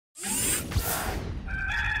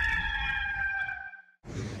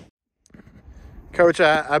Coach,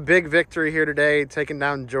 a big victory here today, taking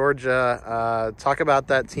down Georgia. Talk about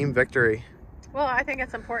that team victory. Well, I think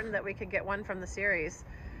it's important that we could get one from the series.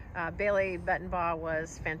 Betenbaugh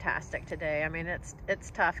was fantastic today. I mean,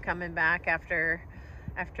 it's tough coming back after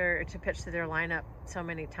to pitch to their lineup so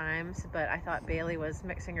many times, but I thought Bailey was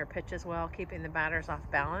mixing her pitches well, keeping the batters off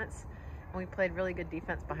balance, and we played really good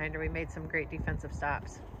defense behind her. We made some great defensive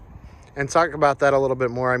stops. And talk about that a little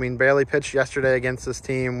bit more. I mean, Beverly pitched yesterday against this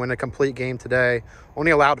team, won a complete game today,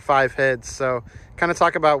 only allowed 5 hits. So kind of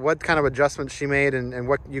talk about what kind of adjustments she made and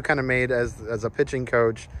what you kind of made as a pitching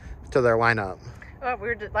coach to their lineup. Well,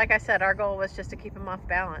 like I said, our goal was just to keep them off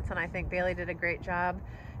balance, and I think Bailey did a great job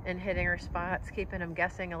in hitting her spots, keeping them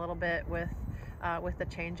guessing a little bit with the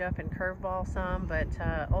changeup and curveball some, but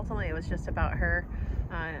ultimately it was just about her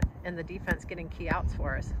and the defense getting key outs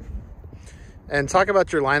for us. And talk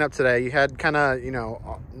about your lineup today. You had kind of,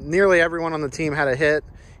 nearly everyone on the team had a hit.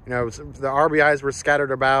 The RBIs were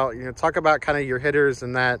scattered about. Talk about kind of your hitters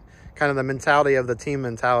and that kind of the mentality of the team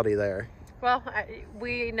mentality there. Well,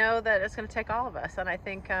 we know that it's going to take all of us, and I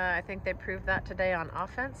think they proved that today on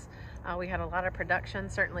offense. We had a lot of production.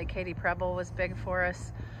 Certainly, Katie Preble was big for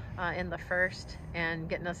us in the first, and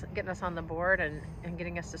getting us on the board and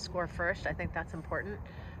getting us to score first. I think that's important.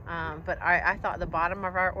 But I thought the bottom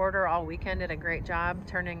of our order all weekend did a great job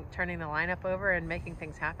turning the lineup over and making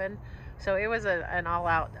things happen. So it was an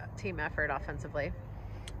all-out team effort offensively.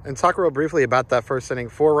 And talk real briefly about that first inning.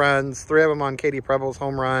 4 runs, 3 of them on Katie Preble's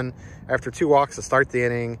home run after 2 walks to start the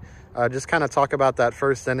inning. Just kind of talk about that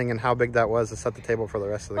first inning and how big that was to set the table for the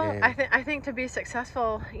rest of the game. I think to be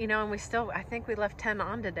successful, and I think we left 10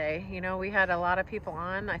 on today. We had a lot of people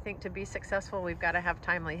on. I think to be successful, we've got to have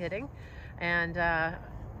timely hitting. And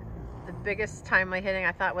the biggest timely hitting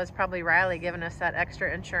I thought was probably Riley giving us that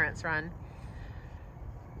extra insurance run.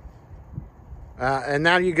 And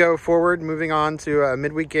now you go forward, moving on to a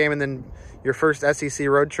midweek game and then your first SEC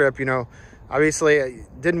road trip. Obviously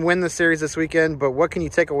didn't win the series this weekend, but what can you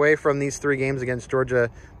take away from these 3 games against Georgia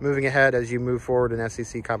moving ahead as you move forward in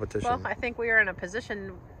SEC competition? Well, I think we are in a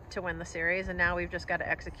position to win the series, and now we've just got to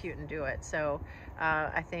execute and do it. So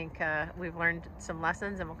I think we've learned some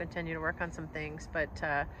lessons, and we'll continue to work on some things. But,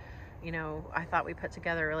 I thought we put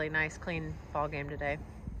together a really nice, clean ball game today.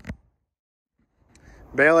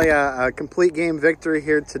 Bailey, a complete game victory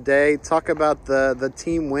here today. Talk about the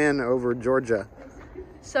team win over Georgia.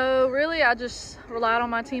 So really, I just relied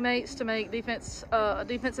on my teammates to make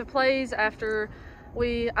defensive plays after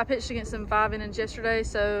I pitched against them 5 innings yesterday.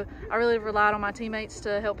 So I really relied on my teammates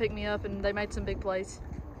to help pick me up, and they made some big plays.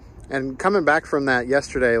 And coming back from that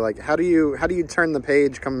yesterday, how do you turn the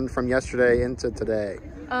page coming from yesterday into today?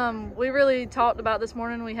 We really talked about this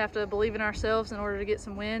morning. We have to believe in ourselves in order to get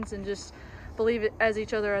some wins, and just believe it as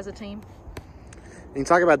each other as a team. And you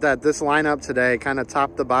talk about that, this lineup today, kind of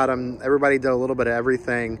top to bottom, everybody did a little bit of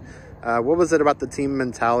everything. What was it about the team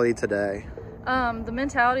mentality today? The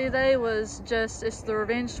mentality today was just, it's the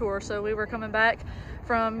revenge tour. So we were coming back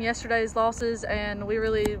from yesterday's losses, and we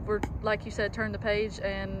really were, like you said, turned the page,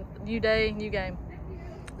 and new day, new game.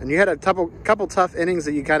 And you had a couple tough innings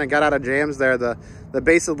that you kind of got out of jams there. The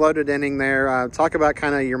bases loaded inning there. Talk about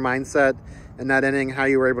kind of your mindset in that inning, how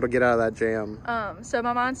you were able to get out of that jam. So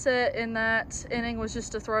my mindset in that inning was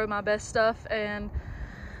just to throw my best stuff, and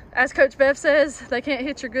as Coach Bev says, they can't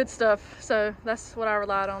hit your good stuff, so that's what I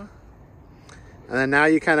relied on. And then now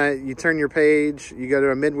you turn your page, you go to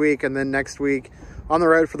a midweek, and then next week on the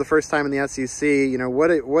road for the first time in the SEC.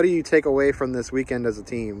 What do you take away from this weekend as a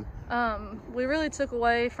team? We really took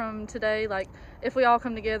away from today, if we all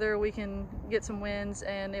come together, we can get some wins,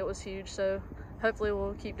 and it was huge. So hopefully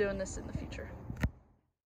we'll keep doing this in the future.